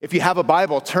If you have a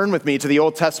Bible, turn with me to the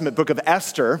Old Testament book of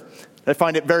Esther. I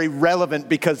find it very relevant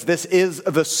because this is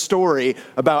the story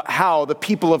about how the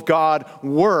people of God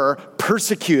were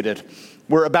persecuted,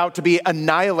 were about to be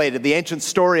annihilated. The ancient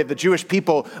story of the Jewish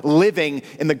people living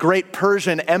in the great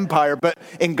Persian Empire. But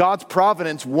in God's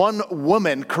providence, one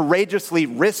woman courageously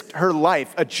risked her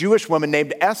life, a Jewish woman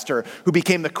named Esther, who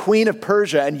became the queen of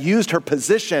Persia and used her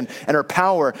position and her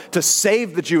power to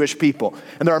save the Jewish people.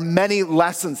 And there are many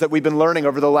lessons that we've been learning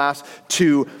over the last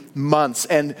 2 months.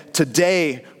 And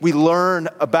today we learn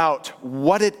about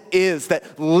what it is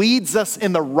that leads us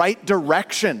in the right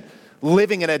direction,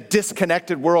 living in a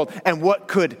disconnected world, and what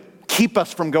could keep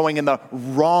us from going in the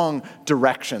wrong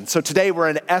direction. So today we're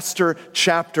in Esther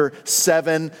chapter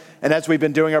 7, and as we've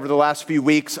been doing over the last few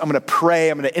weeks, I'm going to pray,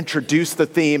 I'm going to introduce the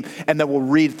theme, and then we'll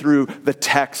read through the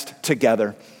text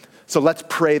together. So let's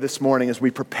pray this morning as we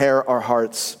prepare our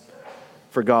hearts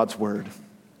for God's word.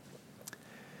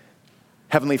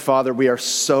 Heavenly Father, we are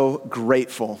so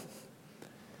grateful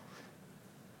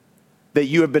that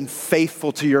you have been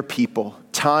faithful to your people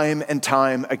time and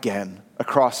time again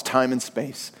across time and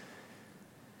space.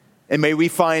 And may we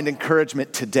find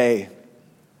encouragement today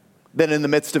that in the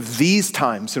midst of these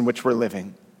times in which we're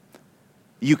living,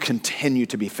 you continue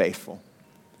to be faithful.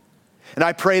 And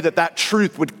I pray that that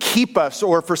truth would keep us,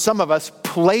 or for some of us,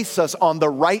 place us on the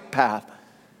right path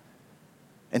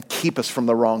and keep us from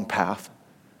the wrong path.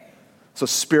 So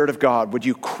Spirit of God, would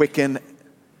you quicken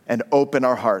and open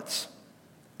our hearts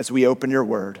as we open your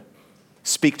word.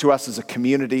 Speak to us as a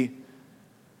community.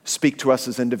 Speak to us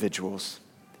as individuals.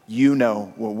 You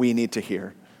know what we need to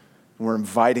hear. And we're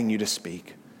inviting you to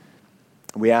speak.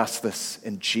 And we ask this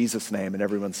in Jesus' name. And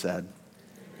everyone said,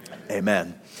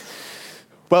 amen.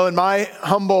 Well, in my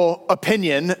humble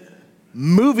opinion,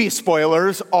 movie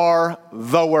spoilers are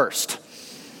the worst.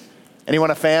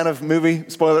 Anyone a fan of movie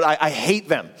spoilers? I hate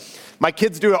them. My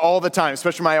kids do it all the time,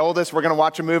 especially my oldest. We're going to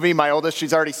watch a movie. My oldest,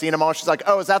 she's already seen them all. She's like,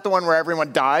 oh, is that the one where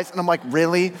everyone dies? And I'm like,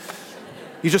 really?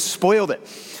 You just spoiled it.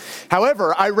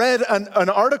 However, I read an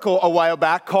article a while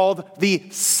back called The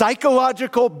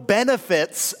Psychological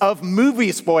Benefits of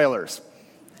Movie Spoilers.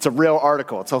 It's a real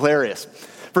article. It's hilarious.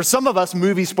 For some of us,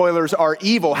 movie spoilers are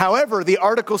evil. However, the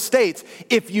article states,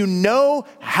 if you know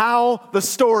how the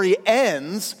story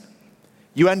ends,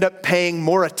 you end up paying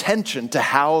more attention to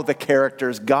how the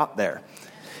characters got there.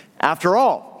 After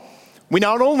all, we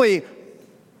not only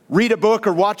read a book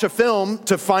or watch a film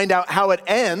to find out how it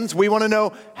ends, we want to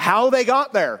know how they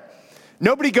got there.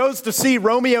 Nobody goes to see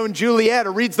Romeo and Juliet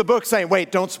or reads the book saying,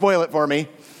 wait, don't spoil it for me,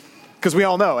 because we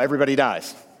all know everybody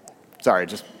dies. Sorry,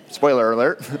 just spoiler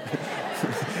alert.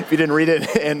 If you didn't read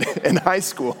it in high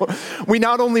school. We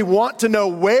not only want to know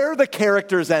where the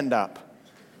characters end up,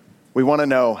 we want to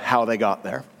know how they got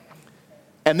there.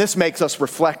 And this makes us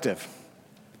reflective.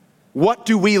 What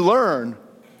do we learn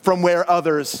from where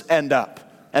others end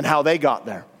up and how they got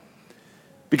there?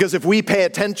 Because if we pay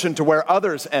attention to where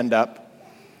others end up,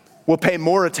 we'll pay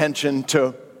more attention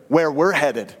to where we're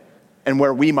headed and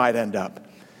where we might end up.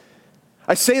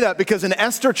 I say that because in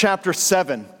Esther chapter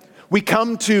 7, we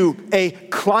come to a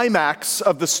climax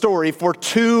of the story for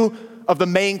two of the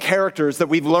main characters that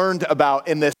we've learned about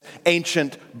in this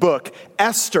ancient book,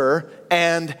 Esther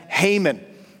and Haman.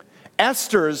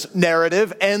 Esther's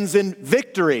narrative ends in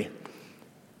victory.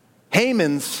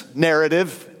 Haman's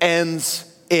narrative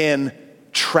ends in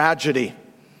tragedy.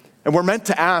 And we're meant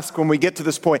to ask when we get to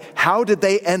this point, how did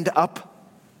they end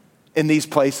up in these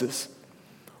places?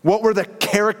 What were the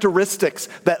characteristics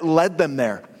that led them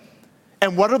there?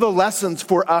 And what are the lessons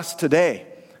for us today?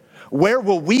 Where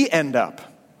will we end up?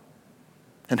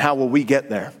 And how will we get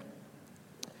there?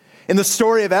 In the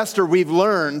story of Esther, we've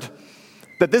learned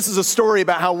that this is a story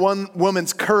about how one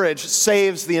woman's courage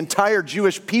saves the entire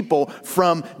Jewish people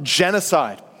from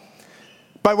genocide.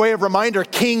 By way of reminder,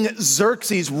 King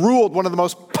Xerxes ruled one of the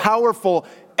most powerful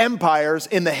empires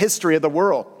in the history of the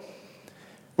world.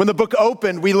 When the book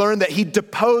opened, we learned that he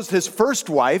deposed his first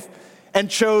wife and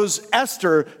chose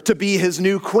Esther to be his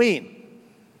new queen.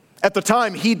 At the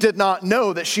time, he did not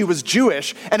know that she was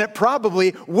Jewish, and it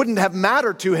probably wouldn't have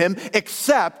mattered to him,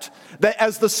 except that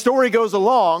as the story goes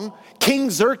along, King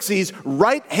Xerxes'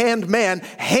 right-hand man,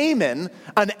 Haman,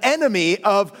 an enemy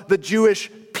of the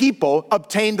Jewish people,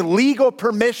 obtained legal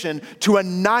permission to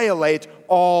annihilate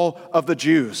all of the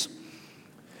Jews.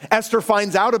 Esther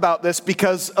finds out about this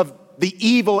because of the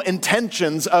evil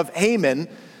intentions of Haman.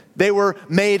 They were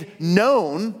made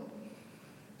known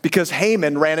because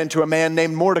Haman ran into a man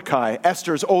named Mordecai,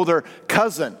 Esther's older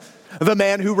cousin, the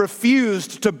man who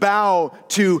refused to bow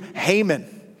to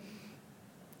Haman.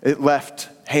 It left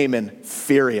Haman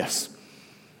furious.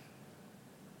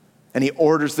 and he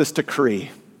orders this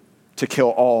decree to kill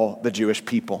all the Jewish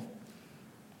people.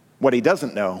 What he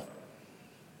doesn't know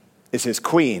is his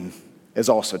queen is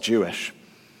also Jewish.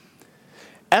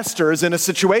 Esther is in a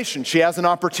situation. She has an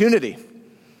opportunity.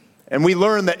 And we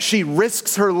learn that she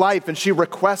risks her life and she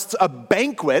requests a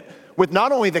banquet with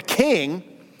not only the king,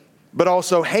 but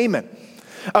also Haman.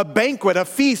 A banquet, a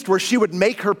feast where she would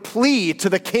make her plea to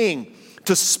the king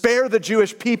to spare the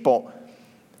Jewish people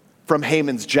from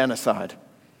Haman's genocide.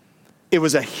 It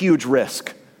was a huge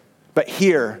risk. But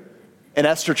here in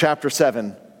Esther chapter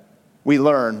 7, we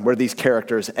learn where these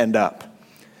characters end up.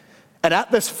 And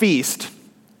at this feast,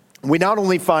 we not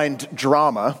only find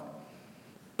drama,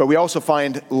 but we also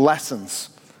find lessons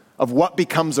of what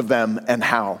becomes of them and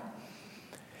how.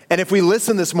 And if we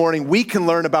listen this morning, we can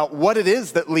learn about what it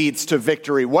is that leads to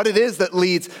victory, what it is that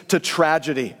leads to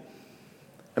tragedy.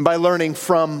 And by learning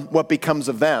from what becomes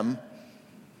of them,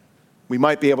 we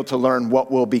might be able to learn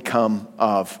what will become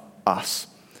of us.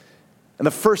 And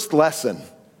the first lesson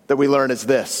that we learn is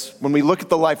this. When we look at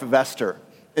the life of Esther,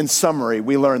 in summary,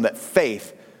 we learn that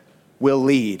faith will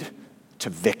lead to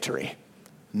victory.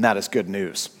 And that is good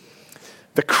news.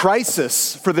 The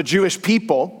crisis for the Jewish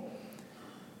people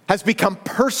has become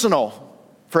personal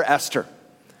for Esther,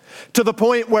 to the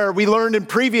point where we learned in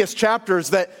previous chapters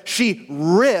that she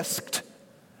risked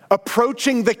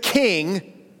approaching the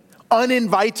king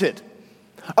uninvited,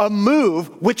 a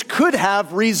move which could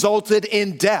have resulted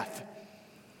in death.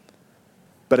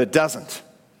 But it doesn't.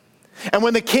 And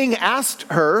when the king asked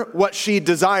her what she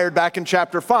desired back in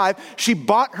chapter 5, she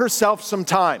bought herself some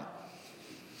time.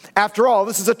 After all,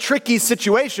 this is a tricky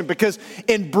situation because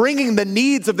in bringing the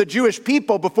needs of the Jewish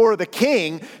people before the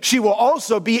king, she will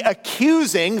also be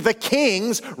accusing the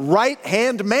king's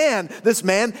right-hand man, this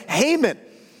man Haman.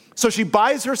 So she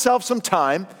buys herself some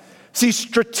time. She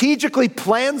strategically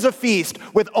plans a feast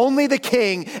with only the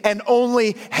king and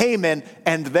only Haman,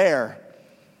 and there,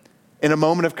 in a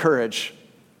moment of courage,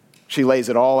 she lays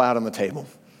it all out on the table.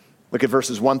 Look at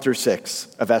verses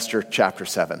 1-6 of Esther chapter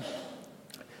 7.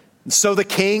 And so the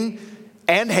king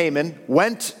and Haman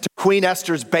went to Queen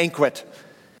Esther's banquet.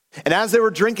 And as they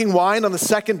were drinking wine on the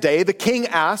second day, the king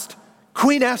asked,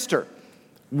 Queen Esther,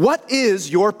 what is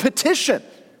your petition?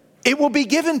 It will be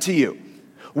given to you.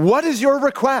 What is your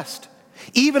request?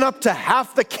 Even up to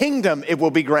half the kingdom it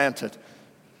will be granted.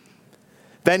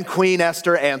 Then Queen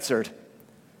Esther answered,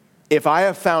 if I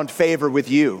have found favor with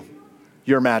you,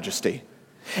 your majesty,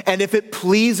 and if it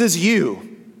pleases you,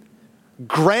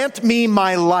 grant me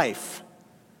my life.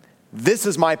 This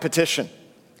is my petition.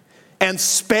 And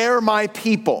spare my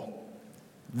people.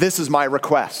 This is my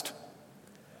request.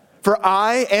 For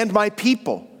I and my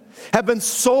people have been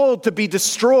sold to be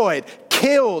destroyed,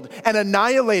 killed, and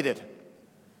annihilated.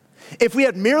 If we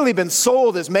had merely been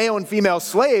sold as male and female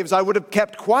slaves, I would have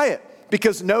kept quiet,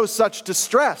 because no such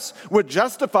distress would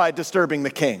justify disturbing the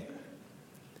king.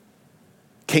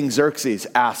 King Xerxes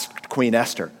asked Queen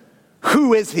Esther,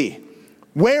 who is he?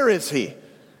 Where is he?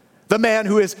 The man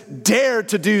who has dared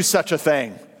to do such a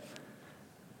thing.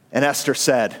 And Esther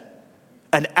said,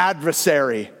 an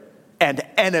adversary and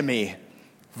enemy,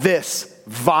 this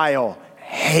vile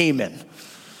Haman.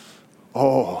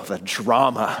 Oh, the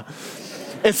drama.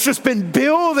 It's just been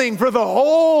building for the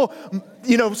whole,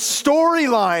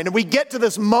 storyline. And we get to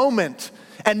this moment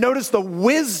and notice the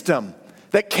wisdom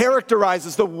that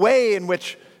characterizes the way in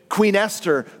which Queen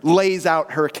Esther lays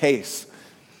out her case.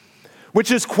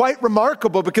 Which is quite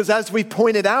remarkable because as we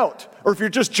pointed out, or if you're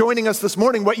just joining us this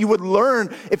morning, what you would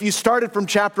learn if you started from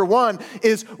chapter 1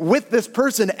 is with this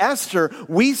person, Esther,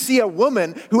 we see a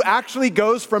woman who actually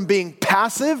goes from being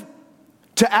passive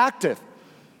to active.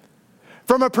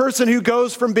 From a person who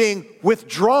goes from being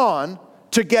withdrawn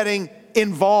to getting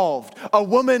involved. A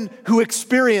woman who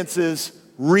experiences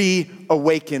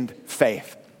reawakened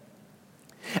faith.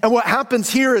 And what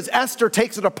happens here is Esther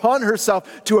takes it upon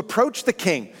herself to approach the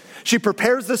king. She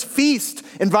prepares this feast,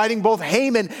 inviting both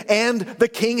Haman and the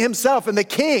king himself. And the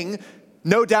king,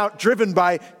 no doubt driven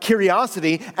by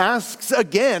curiosity, asks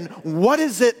again, what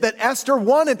is it that Esther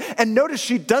wanted? And notice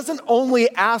she doesn't only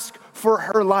ask for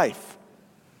her life.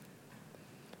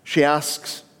 She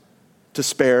asks to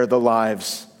spare the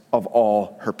lives of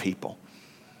all her people.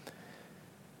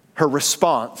 Her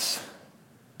response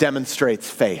demonstrates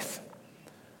faith.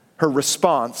 Her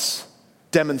response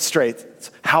demonstrates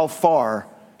how far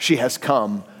she has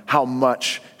come, how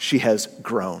much she has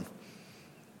grown.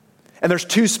 And there's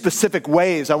two specific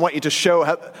ways I want you to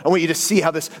see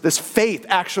how this faith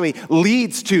actually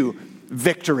leads to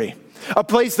victory. A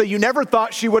place that you never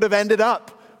thought she would have ended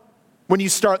up when you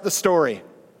start the story,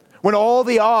 when all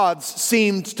the odds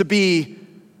seemed to be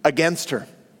against her.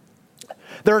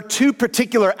 There are two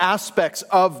particular aspects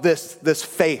of this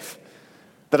faith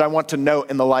that I want to note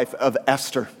in the life of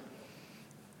Esther.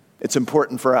 It's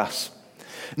important for us.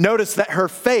 Notice that her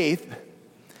faith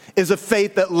is a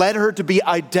faith that led her to be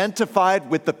identified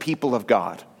with the people of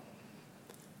God.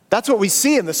 That's what we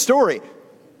see in the story.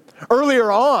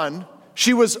 Earlier on,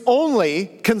 she was only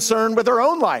concerned with her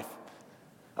own life.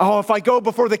 Oh, if I go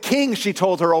before the king, she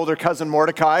told her older cousin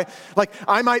Mordecai, like,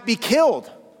 I might be killed.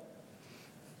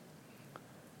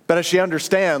 But as she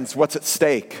understands what's at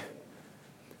stake,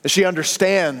 as she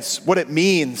understands what it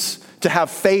means to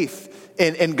have faith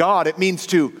in God, it means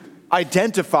to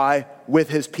identify with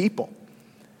his people.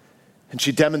 And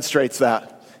she demonstrates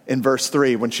that in verse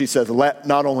 3 when she says, let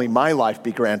not only my life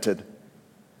be granted,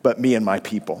 but me and my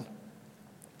people.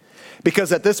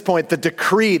 Because at this point, the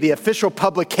decree, the official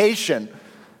publication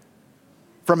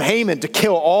from Haman to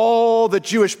kill all the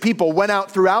Jewish people went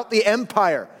out throughout the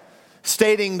empire,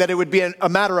 stating that it would be a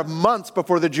matter of months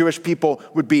before the Jewish people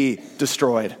would be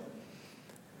destroyed.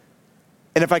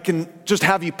 And if I can just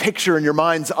have you picture in your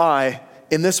mind's eye,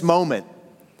 in this moment,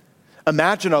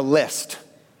 imagine a list.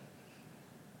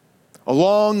 A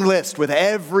long list with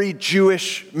every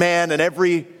Jewish man and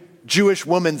every Jewish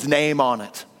woman's name on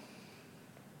it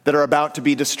that are about to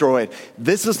be destroyed.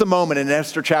 This is the moment in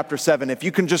Esther chapter 7. If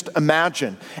you can just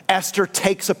imagine, Esther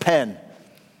takes a pen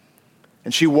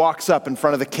and she walks up in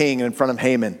front of the king and in front of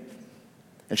Haman,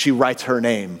 and she writes her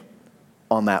name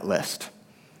on that list.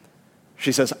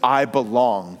 She says, I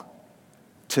belong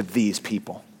to these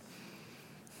people.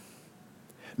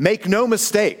 Make no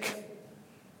mistake,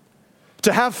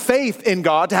 to have faith in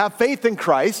God, to have faith in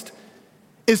Christ,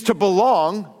 is to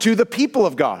belong to the people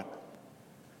of God.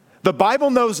 The Bible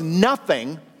knows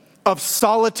nothing of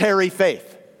solitary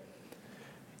faith.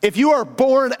 If you are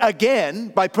born again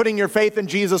by putting your faith in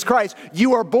Jesus Christ,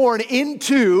 you are born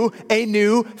into a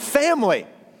new family.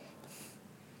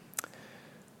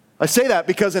 I say that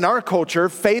because in our culture,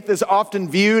 faith is often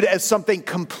viewed as something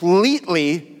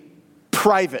completely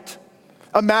private,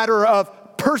 a matter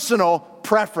of personal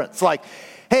preference. Like,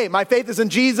 hey, my faith is in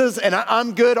Jesus and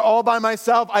I'm good all by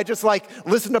myself. I just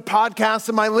listen to podcasts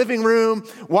in my living room,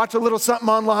 watch a little something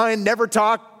online, never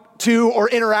talk to or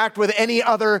interact with any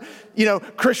other,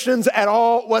 Christians at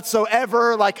all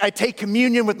whatsoever. I take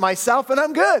communion with myself and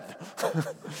I'm good.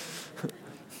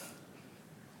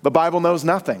 The Bible knows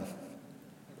nothing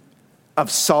of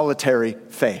solitary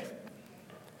faith.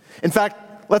 In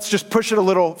fact, let's just push it a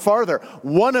little farther.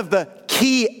 One of the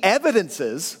key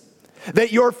evidences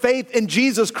that your faith in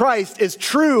Jesus Christ is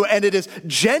true and it is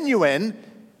genuine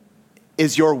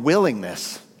is your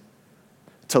willingness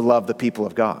to love the people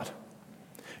of God.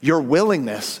 Your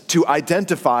willingness to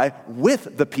identify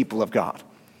with the people of God.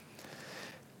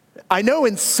 I know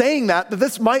in saying that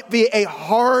this might be a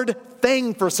hard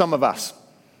thing for some of us.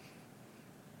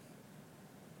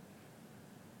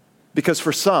 Because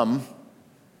for some,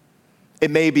 it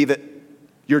may be that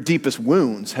your deepest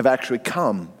wounds have actually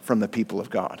come from the people of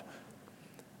God.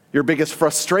 Your biggest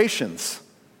frustrations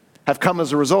have come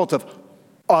as a result of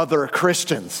other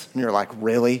Christians. And you're like,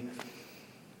 really?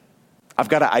 I've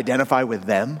got to identify with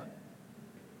them?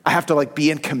 I have to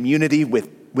be in community with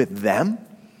them?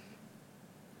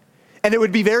 And it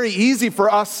would be very easy for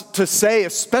us to say,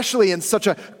 especially in such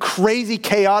a crazy,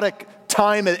 chaotic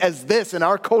time as this, in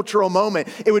our cultural moment,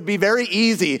 it would be very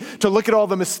easy to look at all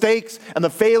the mistakes and the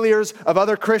failures of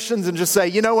other Christians and just say,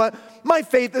 you know what? My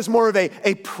faith is more of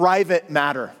a private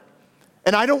matter.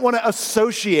 And I don't want to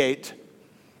associate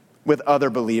with other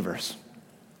believers.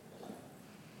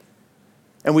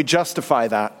 And we justify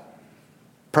that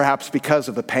perhaps because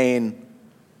of the pain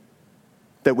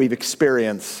that we've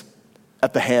experienced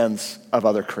at the hands of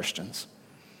other Christians.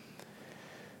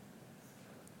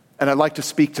 And I'd like to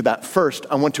speak to that. First,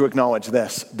 I want to acknowledge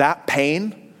this. That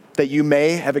pain that you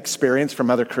may have experienced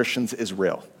from other Christians is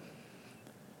real.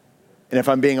 And if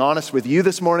I'm being honest with you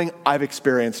this morning, I've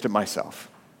experienced it myself.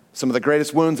 Some of the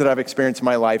greatest wounds that I've experienced in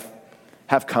my life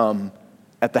have come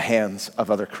at the hands of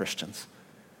other Christians.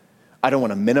 I don't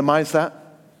want to minimize that.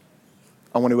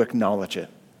 I want to acknowledge it.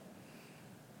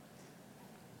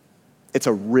 It's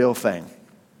a real thing.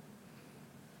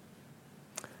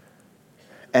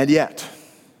 And yet,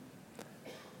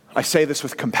 I say this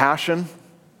with compassion,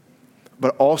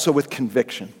 but also with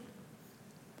conviction.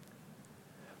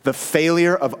 The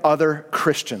failure of other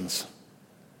Christians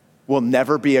will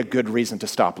never be a good reason to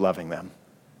stop loving them.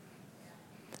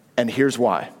 And here's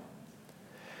why.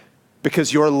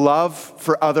 Because your love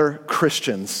for other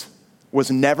Christians was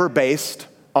never based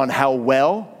on how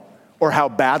well or how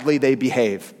badly they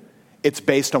behave. It's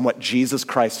based on what Jesus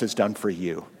Christ has done for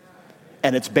you.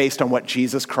 And it's based on what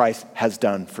Jesus Christ has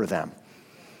done for them.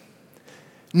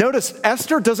 Notice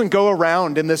Esther doesn't go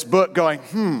around in this book going,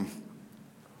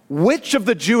 which of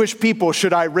the Jewish people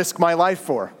should I risk my life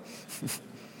for?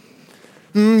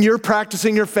 You're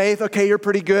practicing your faith. Okay, you're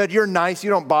pretty good. You're nice. You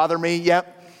don't bother me.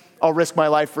 Yep, I'll risk my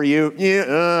life for you.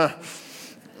 Yeah,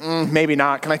 maybe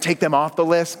not. Can I take them off the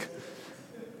list?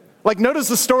 Like, notice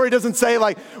the story doesn't say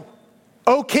like,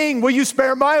 "Oh, king, will you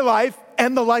spare my life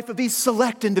and the life of these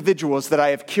select individuals that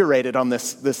I have curated on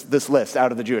this list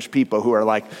out of the Jewish people who are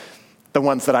like the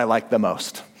ones that I like the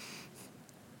most."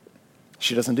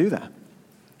 She doesn't do that.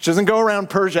 She doesn't go around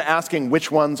Persia asking which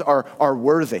ones are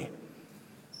worthy.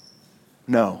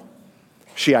 No.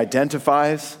 She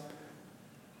identifies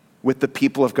with the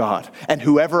people of God. And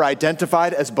whoever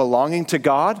identified as belonging to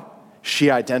God, she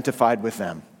identified with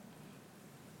them.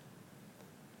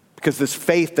 Because this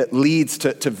faith that leads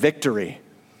to victory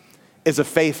is a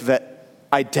faith that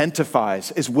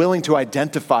identifies, is willing to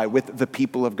identify with the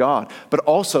people of God. But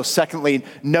also, secondly,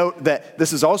 note that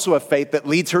this is also a faith that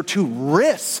leads her to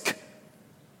risk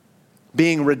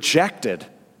being rejected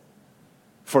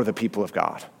for the people of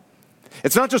God.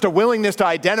 It's not just a willingness to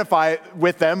identify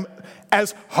with them,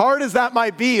 as hard as that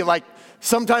might be. Like,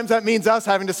 sometimes that means us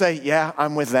having to say, yeah,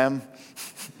 I'm with them.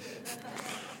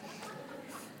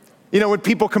 You know, when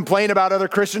people complain about other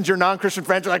Christians, your non-Christian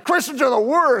friends are like, Christians are the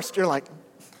worst. You're like,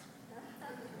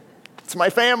 it's my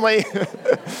family.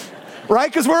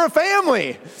 Right? Because we're a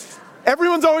family.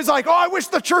 Everyone's always like, oh, I wish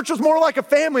the church was more like a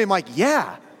family. I'm like,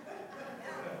 yeah.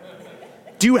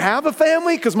 Do you have a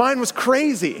family? Because mine was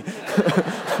crazy.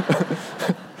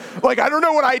 Like, I don't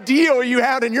know what ideal you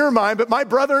had in your mind, but my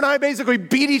brother and I basically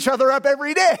beat each other up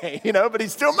every day, but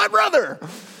he's still my brother.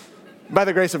 By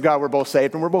the grace of God, we're both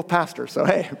saved and we're both pastors. So,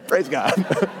 hey, praise God.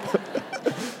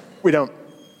 We don't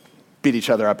beat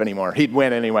each other up anymore. He'd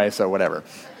win anyway, so whatever.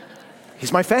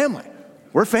 He's my family.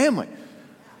 We're family.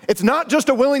 It's not just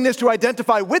a willingness to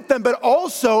identify with them, but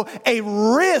also a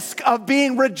risk of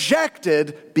being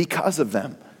rejected because of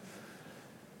them.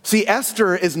 See,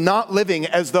 Esther is not living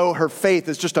as though her faith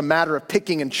is just a matter of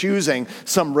picking and choosing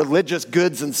some religious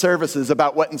goods and services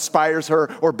about what inspires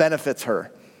her or benefits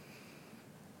her.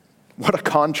 What a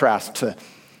contrast to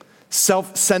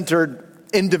self-centered,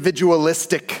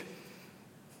 individualistic,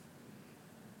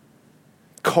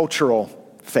 cultural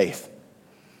faith.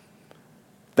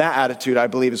 That attitude, I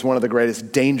believe, is one of the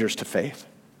greatest dangers to faith.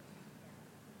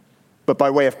 But by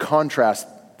way of contrast,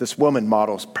 this woman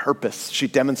models purpose. She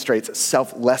demonstrates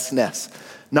selflessness,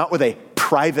 not with a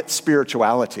private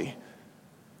spirituality,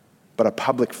 but a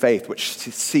public faith which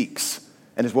seeks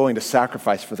and is willing to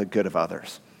sacrifice for the good of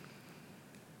others.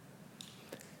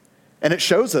 And it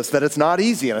shows us that it's not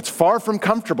easy, and it's far from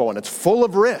comfortable, and it's full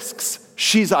of risks.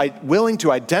 She's willing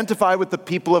to identify with the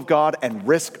people of God and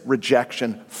risk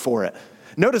rejection for it.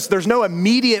 Notice there's no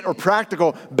immediate or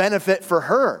practical benefit for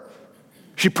her.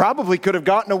 She probably could have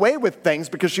gotten away with things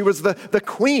because she was the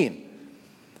queen.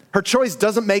 Her choice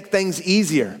doesn't make things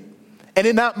easier. And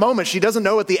in that moment, she doesn't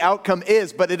know what the outcome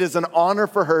is, but it is an honor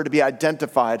for her to be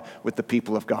identified with the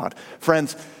people of God.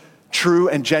 Friends, true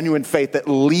and genuine faith that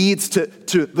leads to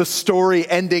the story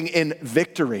ending in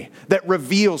victory, that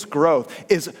reveals growth,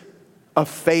 is a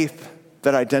faith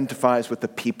that identifies with the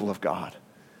people of God.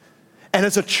 And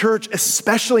as a church,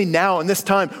 especially now in this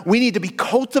time, we need to be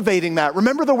cultivating that.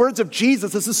 Remember the words of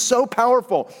Jesus. This is so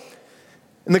powerful.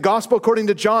 In the gospel according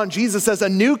to John, Jesus says, "A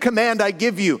new command I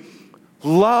give you,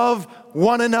 love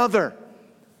one another."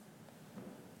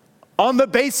 On the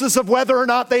basis of whether or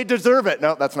not they deserve it.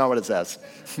 No, that's not what it says.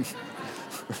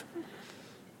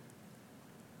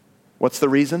 What's the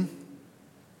reason?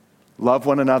 Love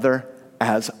one another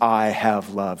as I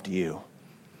have loved you.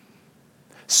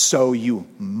 So you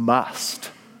must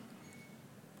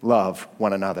love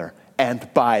one another.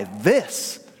 And by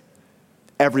this,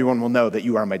 everyone will know that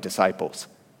you are my disciples,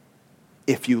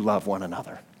 if you love one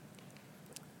another.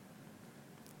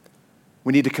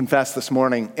 We need to confess this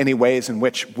morning any ways in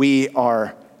which we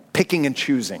are picking and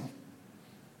choosing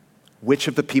which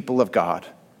of the people of God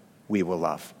we will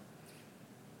love.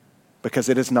 Because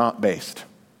it is not based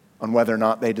on whether or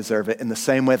not they deserve it, in the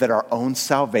same way that our own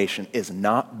salvation is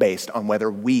not based on whether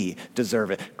we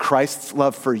deserve it. Christ's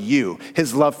love for you,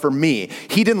 his love for me.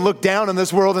 He didn't look down in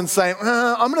this world and say,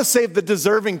 I'm going to save the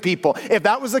deserving people. If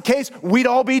that was the case, we'd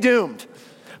all be doomed.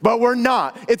 But we're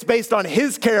not. It's based on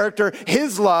his character,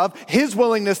 his love, his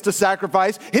willingness to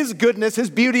sacrifice, his goodness, his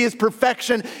beauty, his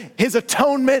perfection, his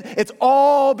atonement. It's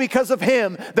all because of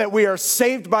him that we are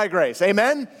saved by grace.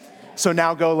 Amen? So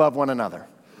now go love one another,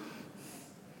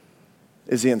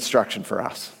 is the instruction for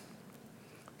us.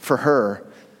 For her,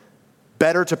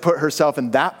 better to put herself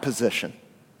in that position,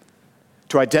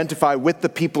 to identify with the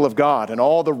people of God and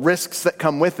all the risks that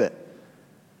come with it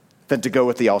than to go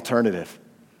with the alternative.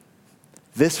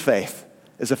 This faith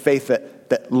is a faith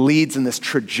that leads in this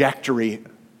trajectory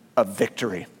of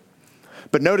victory.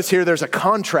 But notice here there's a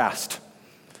contrast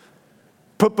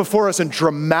put before us in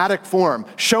dramatic form,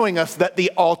 showing us that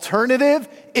the alternative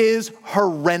is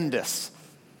horrendous.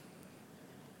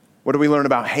 What do we learn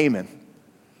about Haman?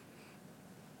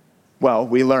 Well,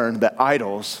 we learn that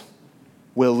idols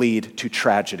will lead to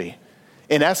tragedy.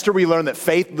 In Esther, we learn that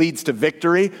faith leads to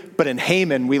victory, but in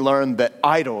Haman, we learn that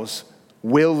idols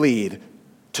will lead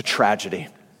to tragedy.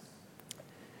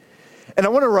 And I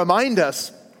want to remind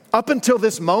us, up until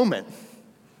this moment,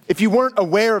 if you weren't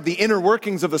aware of the inner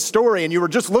workings of the story and you were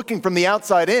just looking from the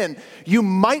outside in, you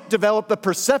might develop the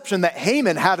perception that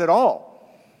Haman had it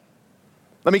all.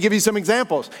 Let me give you some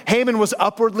examples. Haman was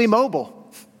upwardly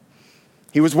mobile.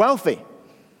 He was wealthy.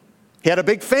 He had a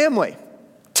big family,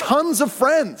 tons of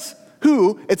friends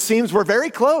who, it seems, were very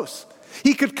close.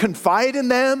 He could confide in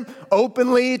them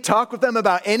openly, talk with them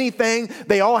about anything.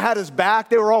 They all had his back.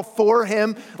 They were all for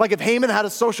him. Like if Haman had a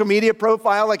social media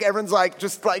profile, like everyone's like,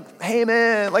 just like,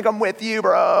 Haman, like I'm with you,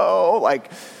 bro. Like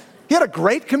he had a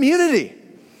great community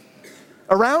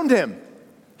around him.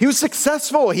 He was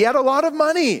successful. He had a lot of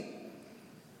money.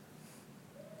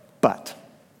 But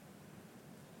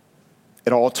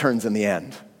it all turns in the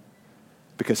end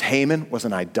because Haman was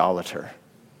an idolater.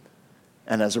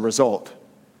 And as a result,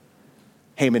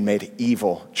 Haman made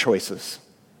evil choices.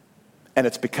 And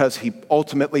it's because he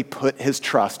ultimately put his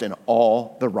trust in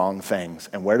all the wrong things.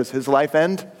 And where does his life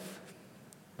end?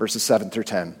 Verses 7 through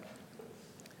 10.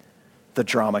 The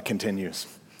drama continues.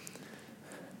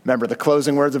 Remember the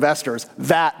closing words of Esther is,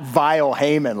 that vile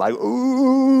Haman. Like,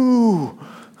 ooh,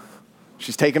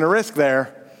 she's taking a risk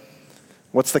there.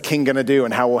 What's the king going to do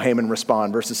and how will Haman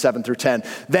respond? Verses 7 through 10.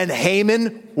 Then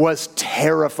Haman was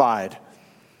terrified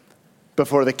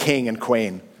before the king and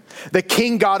queen. The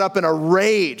king got up in a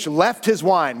rage, left his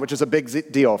wine, which is a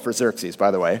big deal for Xerxes,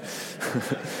 by the way,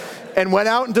 and went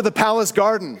out into the palace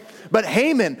garden. But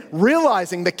Haman,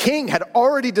 realizing the king had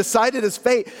already decided his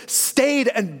fate, stayed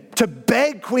to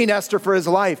beg Queen Esther for his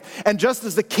life. And just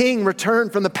as the king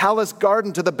returned from the palace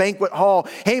garden to the banquet hall,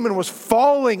 Haman was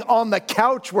falling on the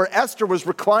couch where Esther was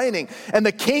reclining. And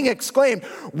the king exclaimed,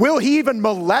 "Will he even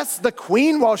molest the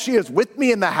queen while she is with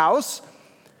me in the house?"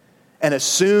 And as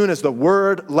soon as the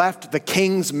word left the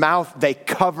king's mouth, they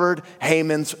covered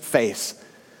Haman's face.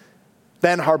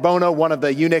 Then Harbona, one of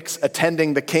the eunuchs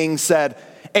attending the king, said,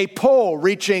 "A pole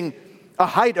reaching a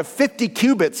height of 50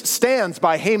 cubits stands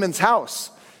by Haman's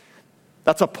house."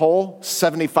 That's a pole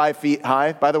 75 feet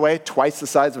high, by the way, twice the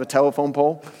size of a telephone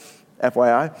pole,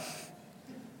 FYI.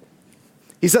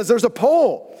 He says there's a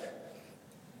pole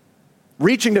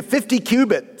reaching to 50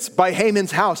 cubits by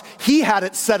Haman's house. He had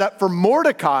it set up for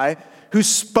Mordecai, who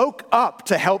spoke up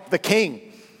to help the king.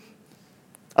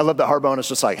 I love that Harbona's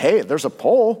just like, hey, there's a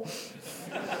pole.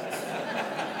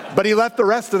 But he left the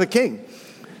rest of the king.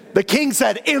 The king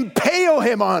said, impale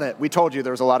him on it. We told you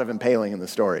there was a lot of impaling in the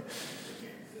story.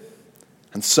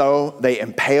 And so they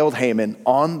impaled Haman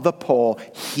on the pole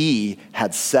he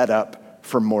had set up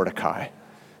for Mordecai.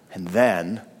 And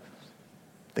then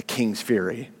the king's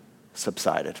fury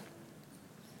subsided.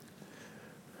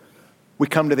 We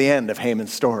come to the end of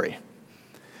Haman's story.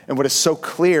 And what is so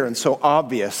clear and so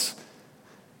obvious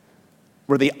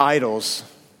were the idols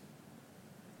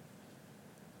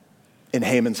in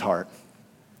Haman's heart.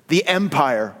 The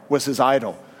empire was his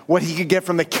idol. What he could get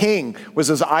from the king was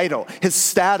his idol. His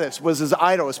status was his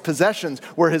idol. His possessions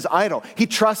were his idol. He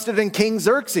trusted in King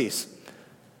Xerxes.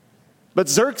 But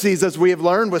Xerxes, as we have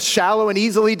learned, was shallow and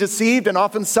easily deceived and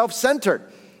often self-centered.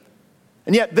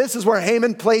 And yet this is where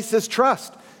Haman placed his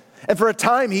trust. And for a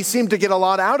time, he seemed to get a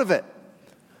lot out of it.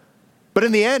 But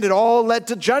in the end, it all led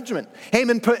to judgment.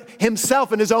 Haman put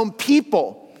himself and his own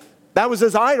people. That was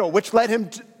his idol, which led him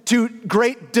to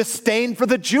great disdain for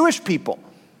the Jewish people.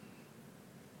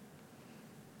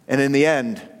 And in the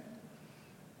end,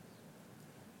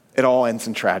 it all ends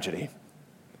in tragedy.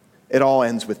 It all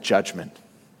ends with judgment.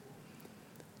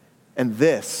 And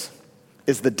this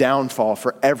is the downfall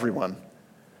for everyone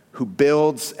who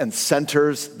builds and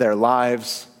centers their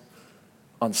lives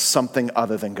on something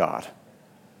other than God.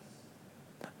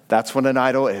 That's what an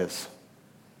idol is.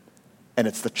 And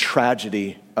it's the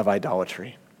tragedy of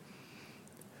idolatry.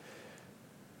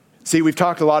 See, we've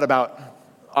talked a lot about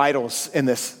idols in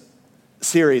this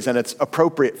series, and it's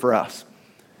appropriate for us.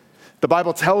 The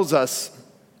Bible tells us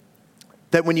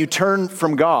that when you turn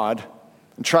from God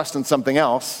and trust in something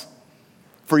else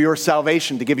for your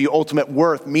salvation to give you ultimate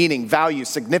worth, meaning, value,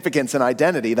 significance, and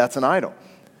identity, that's an idol.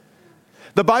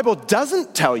 The Bible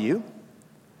doesn't tell you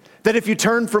that if you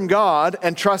turn from God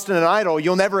and trust in an idol,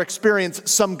 you'll never experience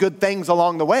some good things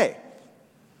along the way.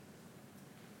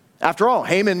 After all,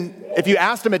 Haman, if you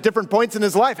asked him at different points in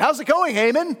his life, how's it going,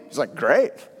 Haman? He's like,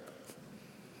 great.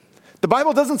 The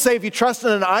Bible doesn't say if you trust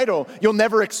in an idol, you'll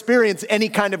never experience any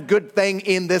kind of good thing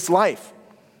in this life.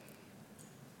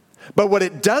 But what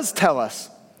it does tell us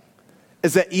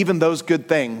is that even those good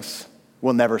things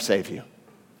will never save you.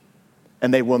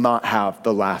 And they will not have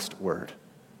the last word.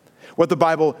 What the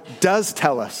Bible does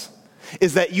tell us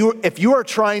is that if you are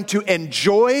trying to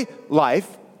enjoy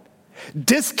life,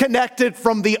 disconnected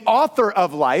from the author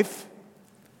of life,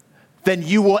 then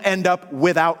you will end up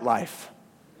without life.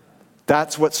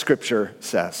 That's what Scripture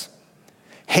says.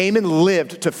 Haman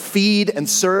lived to feed and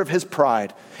serve his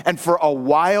pride, and for a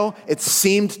while it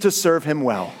seemed to serve him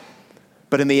well.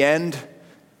 But in the end,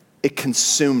 it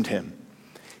consumed him.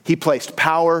 He placed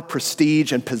power,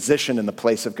 prestige, and position in the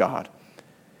place of God.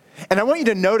 And I want you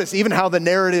to notice even how the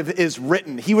narrative is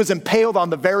written. He was impaled on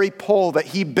the very pole that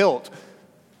he built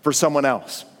for someone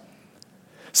else.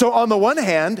 So on the one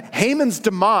hand, Haman's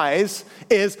demise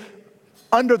is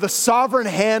under the sovereign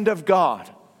hand of God.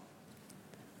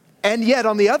 And yet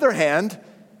on the other hand,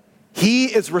 he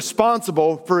is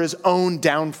responsible for his own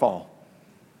downfall,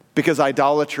 because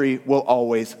idolatry will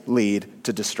always lead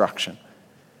to destruction.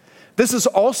 This is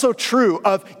also true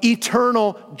of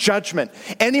eternal judgment.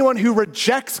 Anyone who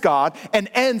rejects God and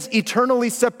ends eternally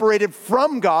separated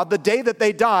from God the day that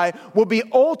they die will be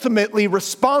ultimately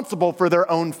responsible for their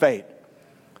own fate.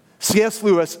 C.S.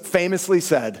 Lewis famously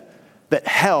said that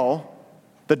hell,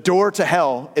 the door to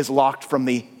hell, is locked from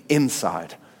the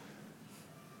inside.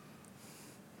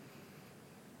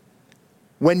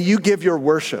 When you give your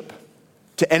worship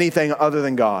to anything other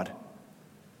than God,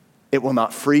 it will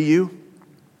not free you.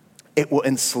 It will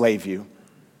enslave you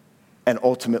and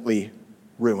ultimately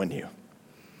ruin you.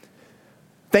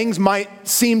 Things might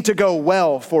seem to go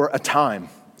well for a time,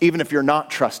 even if you're not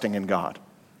trusting in God.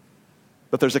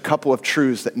 But there's a couple of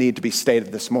truths that need to be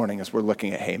stated this morning as we're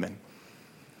looking at Haman.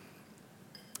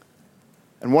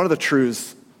 And one of the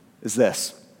truths is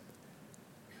this: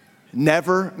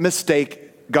 never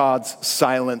mistake God's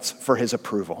silence for his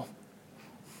approval.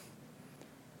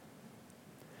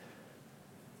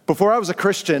 Before I was a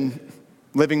Christian,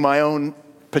 living my own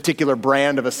particular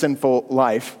brand of a sinful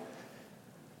life,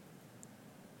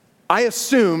 I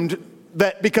assumed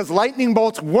that because lightning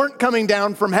bolts weren't coming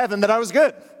down from heaven that I was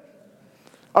good.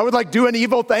 I would do an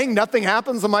evil thing, nothing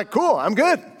happens, I'm like, cool, I'm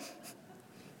good.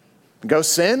 Go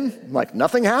sin,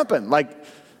 nothing happened.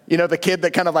 The kid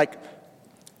that kind of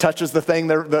touches the thing,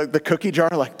 the cookie jar,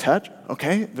 touch,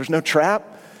 okay, there's no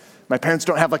trap. My parents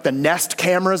don't have the Nest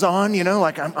cameras on,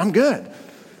 I'm good.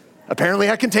 Apparently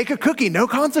I can take a cookie, no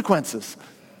consequences.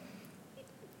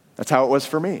 That's how it was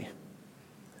for me.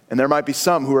 And there might be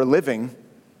some who are living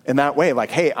in that way,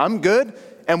 hey, I'm good,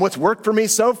 and what's worked for me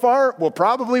so far will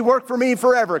probably work for me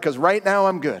forever, because right now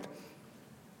I'm good.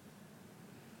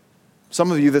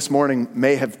 Some of you this morning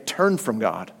may have turned from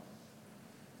God,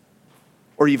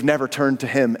 or you've never turned to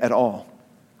him at all.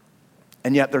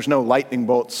 And yet there's no lightning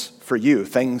bolts for you.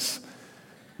 Things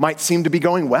might seem to be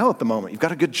going well at the moment. You've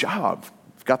got a good job.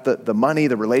 You've got the money,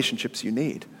 the relationships you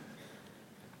need.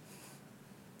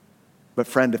 But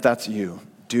friend, if that's you,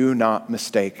 do not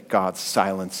mistake God's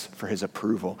silence for his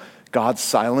approval. God's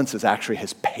silence is actually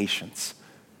his patience,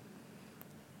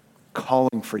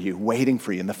 calling for you, waiting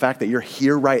for you. And the fact that you're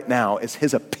here right now is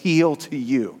his appeal to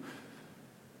you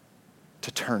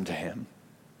to turn to him.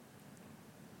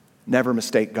 Never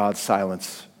mistake God's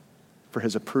silence for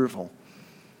his approval.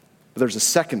 But there's a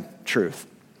second truth.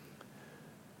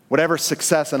 Whatever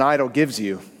success an idol gives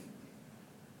you,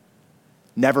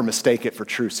 never mistake it for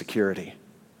true security.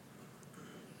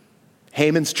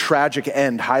 Haman's tragic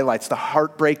end highlights the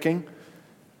heartbreaking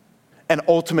and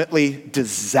ultimately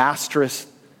disastrous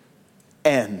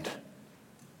end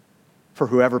for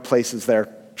whoever places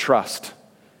their trust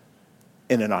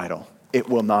in an idol. It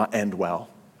will not end well.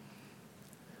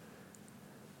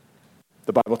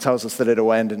 The Bible tells us that it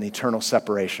will end in eternal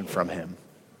separation from him.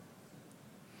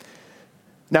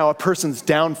 Now, a person's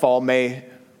downfall may,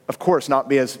 of course, not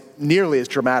be nearly as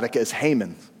dramatic as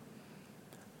Haman's.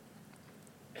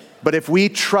 But if we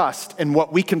trust in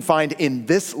what we can find in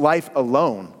this life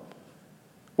alone,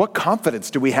 what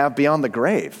confidence do we have beyond the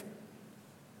grave?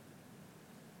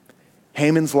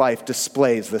 Haman's life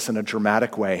displays this in a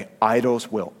dramatic way. Idols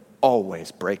will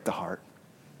always break the heart.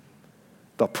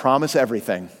 They'll promise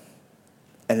everything,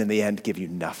 and in the end give you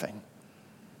nothing.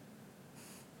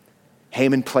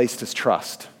 Haman placed his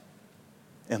trust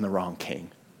in the wrong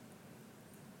king.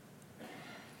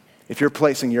 If you're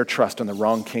placing your trust in the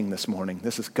wrong king this morning,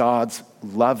 this is God's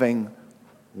loving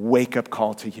wake-up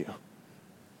call to you.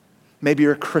 Maybe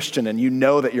you're a Christian and you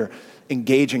know that you're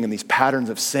engaging in these patterns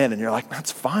of sin and you're like,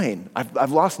 that's fine.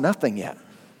 I've lost nothing yet.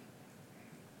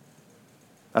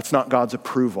 That's not God's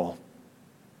approval.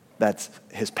 That's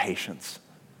his patience.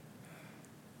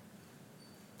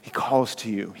 He calls to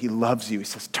you. He loves you. He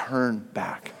says, turn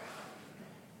back.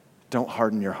 Don't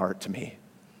harden your heart to me.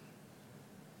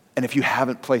 And if you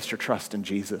haven't placed your trust in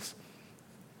Jesus,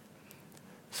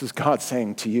 this is God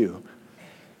saying to you,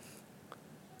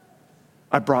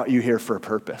 I brought you here for a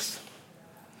purpose.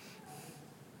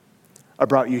 I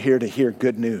brought you here to hear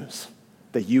good news,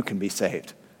 that you can be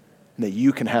saved and that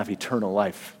you can have eternal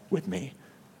life with me.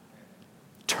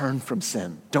 Turn from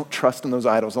sin. Don't trust in those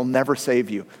idols. They'll never save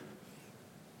you.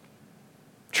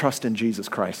 Trust in Jesus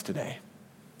Christ today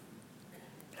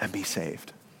and be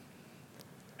saved.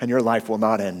 And your life will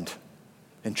not end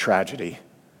in tragedy.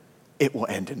 It will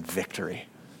end in victory.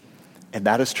 And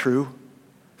that is true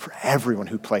for everyone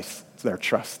who places their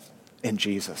trust in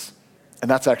Jesus.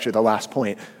 And that's actually the last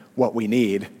point. What we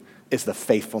need is the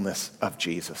faithfulness of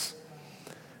Jesus.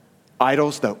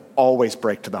 Idols that always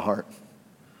break to the heart.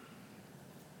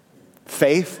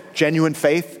 Faith, genuine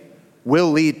faith,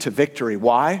 will lead to victory.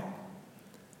 Why?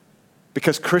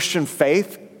 Because Christian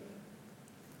faith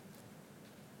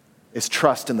is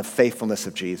trust in the faithfulness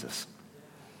of Jesus.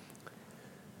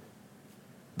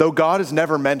 Though God is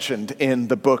never mentioned in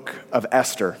the book of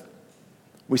Esther,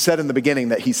 we said in the beginning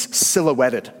that he's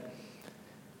silhouetted,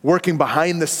 working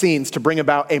behind the scenes to bring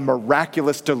about a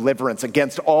miraculous deliverance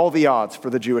against all the odds for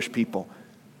the Jewish people.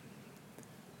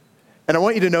 And I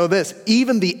want you to know this,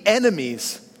 even the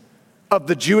enemies of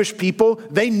the Jewish people,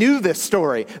 they knew this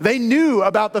story. They knew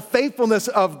about the faithfulness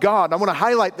of God. I want to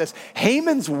highlight this.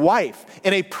 Haman's wife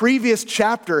in a previous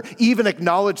chapter even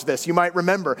acknowledged this. You might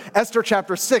remember Esther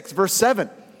chapter 6, verse 7.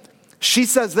 She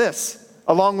says this,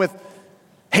 along with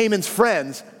Haman's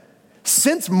friends,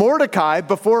 since Mordecai,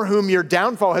 before whom your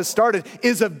downfall has started,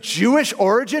 is of Jewish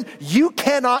origin, you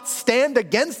cannot stand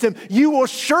against him. You will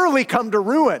surely come to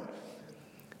ruin.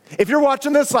 If you're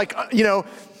watching this like,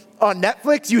 on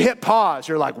Netflix, you hit pause.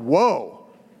 You're like, whoa.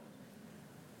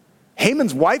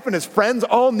 Haman's wife and his friends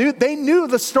all knew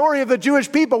the story of the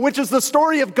Jewish people, which is the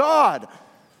story of God.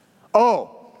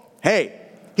 Oh, hey,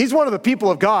 he's one of the people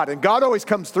of God, and God always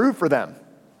comes through for them.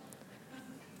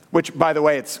 Which, by the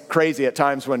way, it's crazy at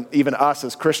times when even us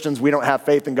as Christians, we don't have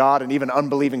faith in God, and even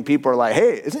unbelieving people are like,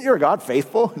 hey, isn't your God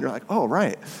faithful? And you're like, oh,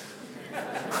 right.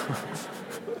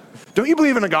 Don't you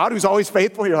believe in a God who's always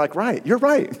faithful? You're like, right, you're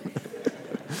right.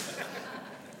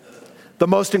 The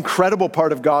most incredible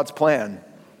part of God's plan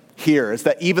here is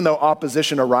that even though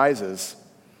opposition arises,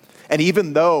 and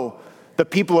even though the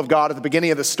people of God at the beginning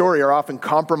of the story are often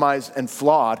compromised and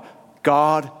flawed,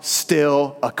 God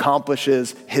still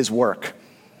accomplishes his work.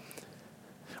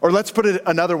 Or let's put it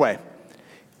another way.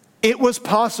 It was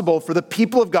possible for the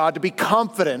people of God to be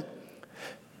confident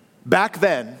back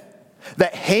then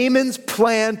that Haman's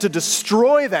plan to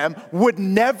destroy them would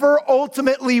never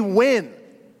ultimately win.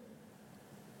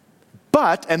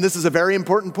 But, and this is a very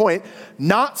important point,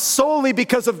 not solely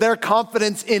because of their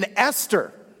confidence in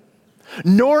Esther,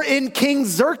 nor in King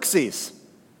Xerxes.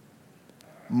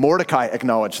 Mordecai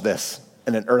acknowledged this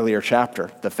in an earlier chapter,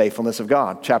 the faithfulness of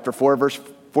God. Chapter 4, verse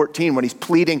 14, when he's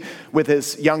pleading with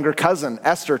his younger cousin,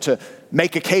 Esther, to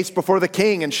make a case before the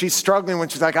king, and she's struggling when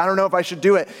she's like, I don't know if I should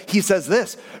do it. He says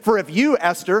this, for if you,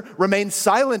 Esther, remain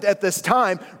silent at this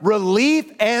time, relief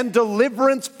and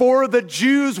deliverance for the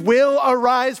Jews will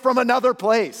arise from another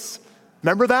place.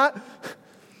 Remember that?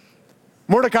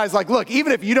 Mordecai's like, look,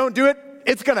 even if you don't do it,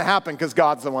 it's going to happen because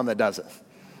God's the one that does it.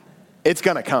 It's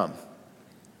going to come.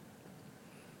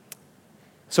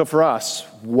 So for us,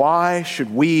 why should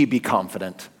we be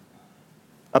confident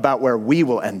about where we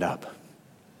will end up?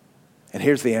 And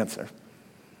here's the answer.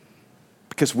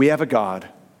 Because we have a God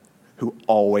who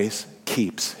always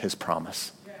keeps his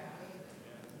promise.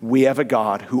 We have a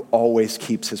God who always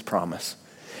keeps his promise.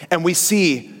 And we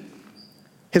see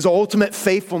his ultimate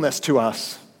faithfulness to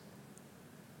us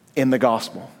in the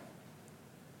gospel,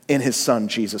 in his son,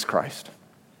 Jesus Christ.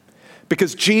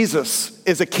 Because Jesus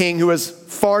is a king who is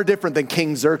far different than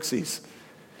King Xerxes.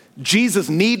 Jesus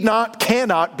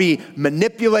cannot be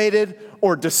manipulated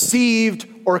or deceived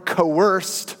or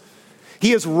coerced.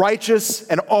 He is righteous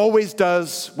and always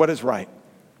does what is right.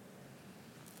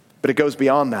 But it goes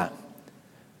beyond that.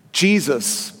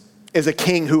 Jesus is a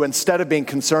king who, instead of being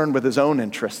concerned with his own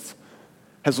interests,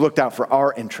 has looked out for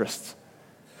our interests.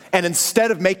 And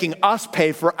instead of making us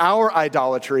pay for our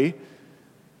idolatry,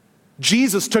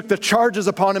 Jesus took the charges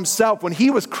upon himself when he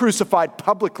was crucified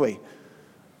publicly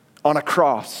on a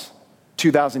cross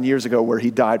 2,000 years ago where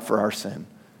he died for our sin.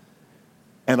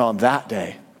 And on that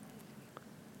day,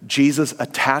 Jesus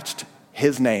attached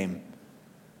his name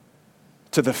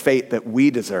to the fate that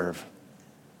we deserve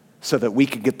so that we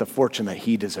could get the fortune that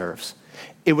he deserves.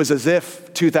 It was as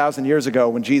if 2,000 years ago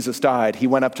when Jesus died, he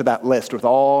went up to that list with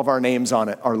all of our names on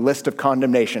it, our list of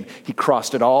condemnation. He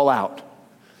crossed it all out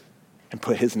and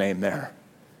put his name there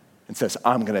and says,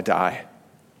 I'm going to die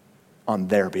on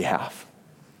their behalf.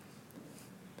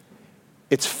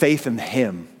 It's faith in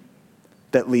him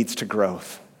that leads to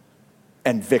growth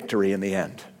and victory in the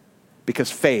end,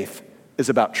 because faith is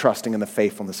about trusting in the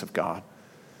faithfulness of God.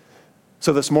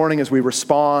 So this morning, as we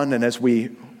respond and as we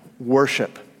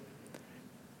worship,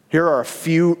 here are a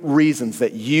few reasons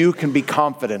that you can be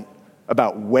confident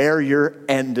about where you're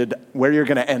going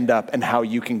to end up and how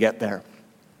you can get there.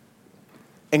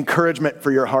 Encouragement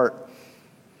for your heart.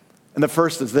 And the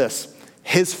first is this: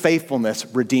 his faithfulness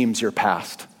redeems your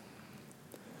past.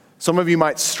 Some of you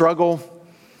might struggle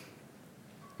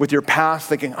with your past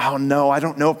thinking, oh no, I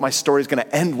don't know if my story is going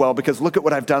to end well because look at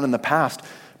what I've done in the past.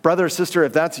 Brother or sister,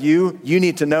 if that's you, you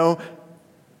need to know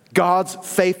God's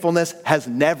faithfulness has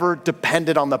never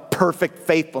depended on the perfect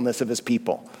faithfulness of his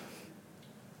people.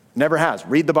 Never has.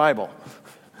 Read the Bible.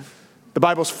 The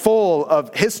Bible's full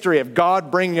of history of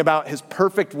God bringing about his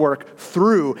perfect work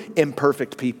through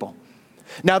imperfect people.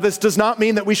 Now, this does not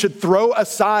mean that we should throw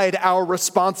aside our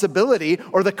responsibility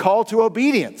or the call to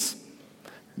obedience.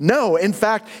 No, in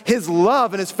fact, his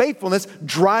love and his faithfulness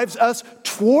drives us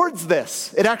towards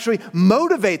this. It actually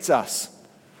motivates us.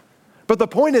 But the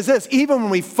point is this: even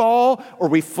when we fall or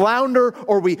we flounder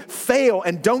or we fail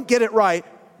and don't get it right,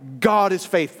 God is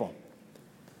faithful.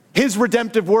 His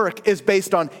redemptive work is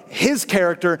based on his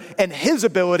character and his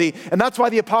ability. And that's why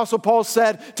the Apostle Paul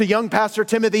said to young Pastor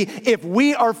Timothy, if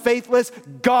we are faithless,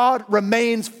 God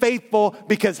remains faithful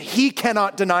because he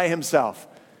cannot deny himself.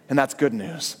 And that's good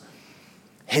news.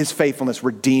 His faithfulness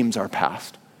redeems our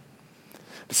past.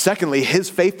 But secondly, his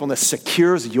faithfulness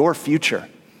secures your future.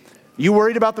 You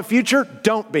worried about the future?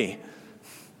 Don't be.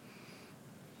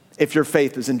 If your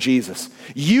faith is in Jesus,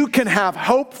 you can have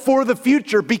hope for the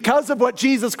future because of what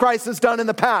Jesus Christ has done in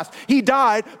the past. He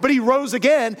died, but he rose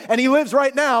again, and he lives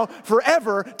right now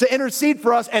forever to intercede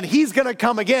for us, and he's going to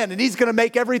come again, and he's going to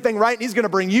make everything right, and he's going to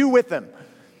bring you with him.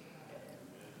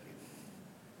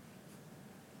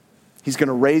 He's going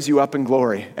to raise you up in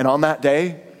glory. And on that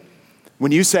day,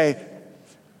 when you say,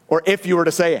 or if you were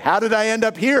to say, how did I end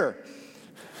up here?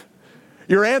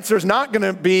 Your answer is not going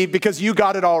to be because you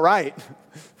got it all right.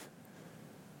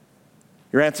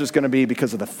 Your answer is going to be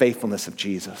because of the faithfulness of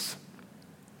Jesus.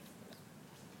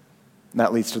 And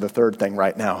that leads to the third thing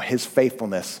right now. His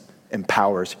faithfulness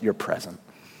empowers your present.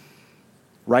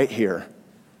 Right here,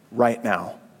 right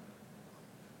now,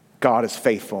 God is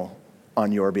faithful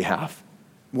on your behalf.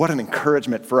 What an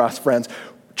encouragement for us, friends.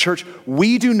 Church,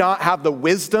 we do not have the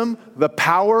wisdom, the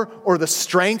power, or the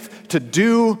strength to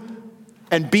do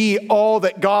and be all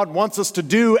that God wants us to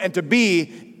do and to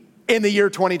be in the year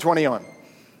 2021.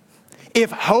 If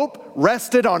hope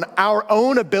rested on our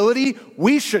own ability,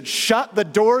 we should shut the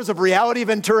doors of Reality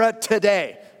Ventura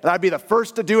today. And I'd be the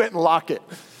first to do it and lock it.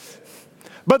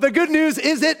 But the good news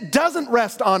is it doesn't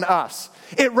rest on us.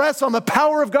 It rests on the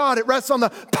power of God. It rests on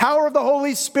the power of the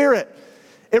Holy Spirit.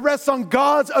 It rests on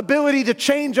God's ability to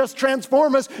change us,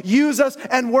 transform us, use us,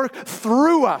 and work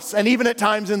through us, and even at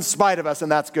times in spite of us,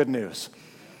 and that's good news.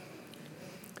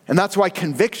 And that's why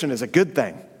conviction is a good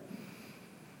thing.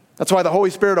 That's why the Holy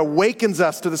Spirit awakens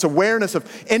us to this awareness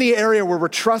of any area where we're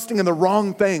trusting in the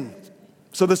wrong thing.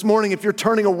 So this morning, if you're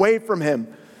turning away from him,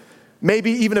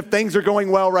 maybe even if things are going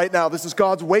well right now, this is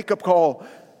God's wake-up call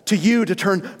to you to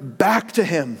turn back to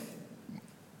him.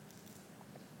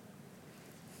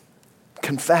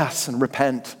 Confess and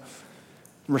repent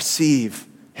and receive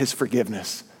his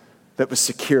forgiveness that was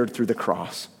secured through the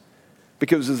cross.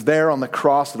 Because it was there on the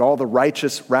cross that all the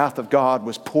righteous wrath of God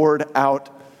was poured out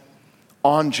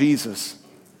on Jesus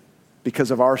because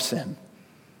of our sin.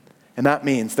 And that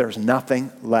means there's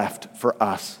nothing left for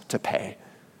us to pay.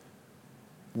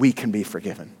 We can be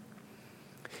forgiven.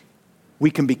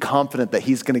 We can be confident that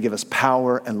he's going to give us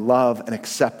power and love and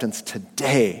acceptance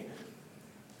today.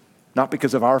 Not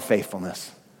because of our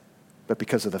faithfulness, but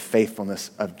because of the faithfulness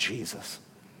of Jesus.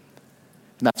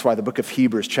 And that's why the book of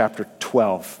Hebrews chapter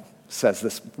 12 says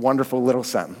this wonderful little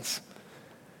sentence.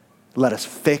 Let us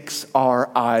fix our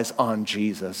eyes on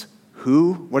Jesus.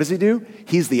 Who? What does he do?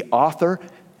 He's the author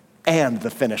and the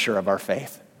finisher of our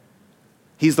faith.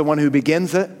 He's the one who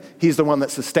begins it. He's the one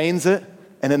that sustains it.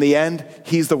 And in the end,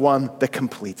 he's the one that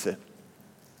completes it.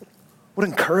 What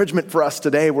encouragement for us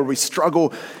today where we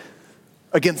struggle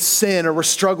against sin or we're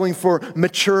struggling for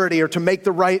maturity or to make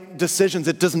the right decisions.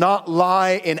 It does not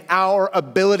lie in our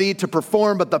ability to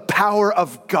perform, but the power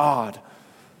of God.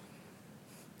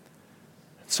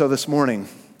 So this morning,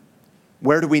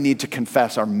 where do we need to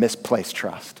confess our misplaced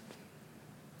trust?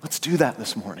 Let's do that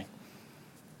this morning.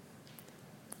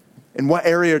 In what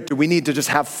area do we need to just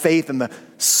have faith in the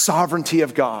sovereignty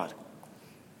of God?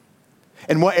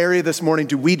 In what area this morning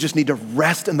do we just need to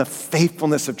rest in the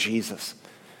faithfulness of Jesus?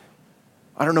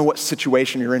 I don't know what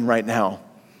situation you're in right now,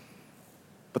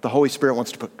 but the Holy Spirit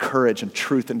wants to put courage and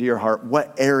truth into your heart.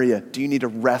 What area do you need to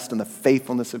rest in the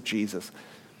faithfulness of Jesus?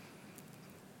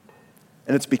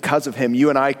 And it's because of him.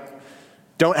 You and I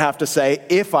don't have to say,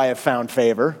 if I have found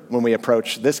favor when we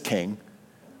approach this king.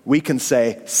 We can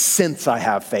say, since I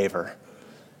have favor,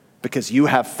 because you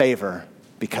have favor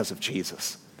because of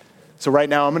Jesus. So right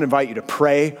now, I'm going to invite you to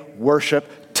pray,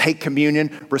 worship, take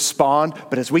communion, respond.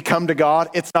 But as we come to God,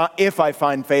 it's not if I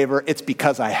find favor, it's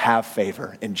because I have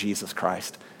favor in Jesus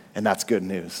Christ. And that's good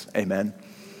news. Amen.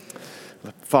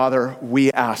 Father,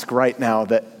 we ask right now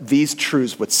that these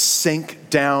truths would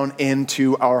sink down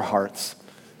into our hearts.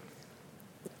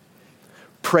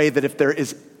 Pray that if there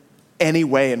is any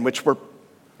way in which we're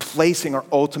placing our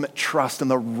ultimate trust in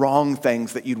the wrong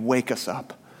things, that you'd wake us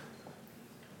up.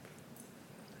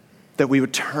 That we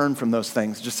would turn from those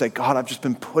things, just say, God, I've just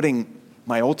been putting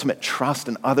my ultimate trust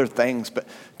in other things, but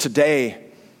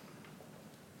today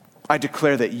I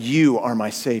declare that you are my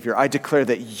Savior. I declare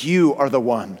that you are the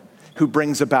one who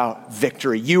brings about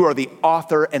victory. You are the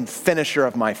author and finisher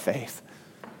of my faith.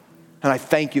 And I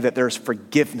thank you that there's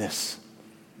forgiveness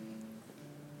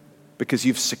because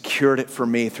you've secured it for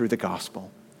me through the gospel.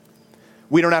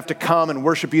 We don't have to come and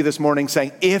worship you this morning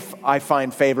saying, if I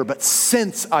find favor, but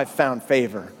since I've found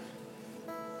favor.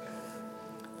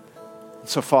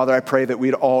 So, Father, I pray that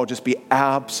we'd all just be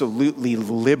absolutely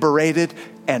liberated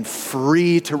and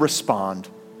free to respond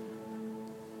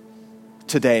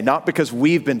today, not because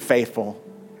we've been faithful,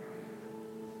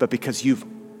 but because you've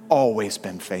always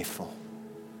been faithful,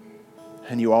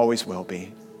 and you always will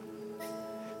be.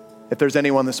 If there's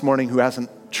anyone this morning who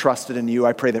hasn't trusted in you,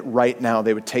 I pray that right now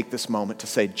they would take this moment to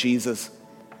say, Jesus,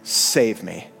 save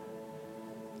me.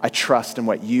 I trust in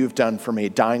what you've done for me,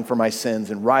 dying for my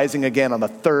sins and rising again on the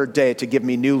third day to give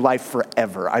me new life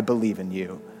forever. I believe in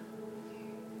you.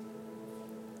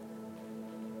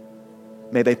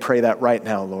 May they pray that right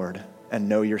now, Lord, and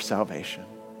know your salvation.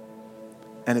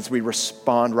 And as we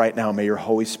respond right now, may your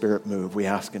Holy Spirit move. We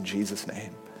ask in Jesus'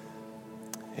 name.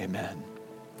 Amen.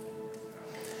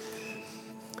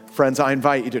 Friends, I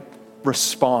invite you to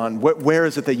respond. Where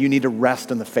is it that you need to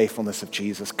rest in the faithfulness of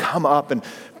Jesus? Come up and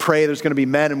pray. There's going to be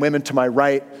men and women to my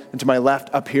right and to my left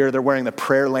up here. They're wearing the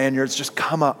prayer lanyards. Just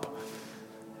come up.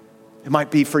 It might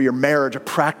be for your marriage, a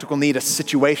practical need, a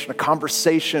situation, a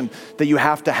conversation that you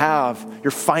have to have,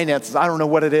 your finances. I don't know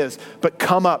what it is, but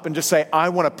come up and just say, I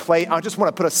just want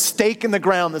to put a stake in the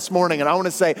ground this morning. And I want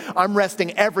to say, I'm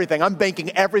resting everything. I'm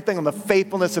banking everything on the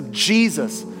faithfulness of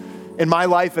Jesus in my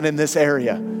life and in this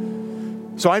area.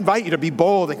 So I invite you to be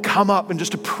bold and come up and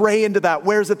just to pray into that.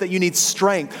 Where is it that you need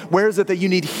strength? Where is it that you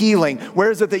need healing?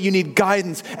 Where is it that you need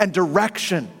guidance and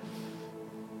direction?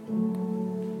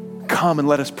 Come and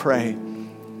let us pray.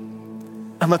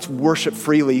 And let's worship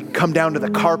freely. Come down to the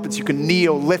carpets. You can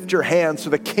kneel, lift your hands to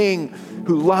the King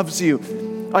who loves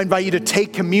you. I invite you to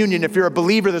take communion if you're a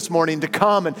believer this morning, to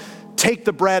come and take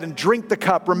the bread and drink the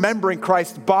cup, remembering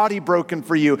Christ's body broken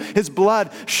for you, his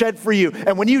blood shed for you.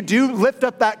 And when you do, lift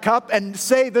up that cup and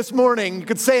say this morning, you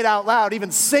could say it out loud, even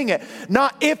sing it,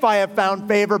 not if I have found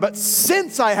favor, but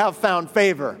since I have found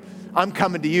favor, I'm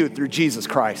coming to you through Jesus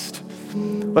Christ.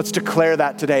 Let's declare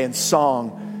that today in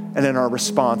song and in our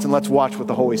response, and let's watch what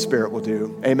the Holy Spirit will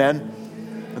do.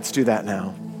 Amen? Let's do that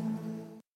now.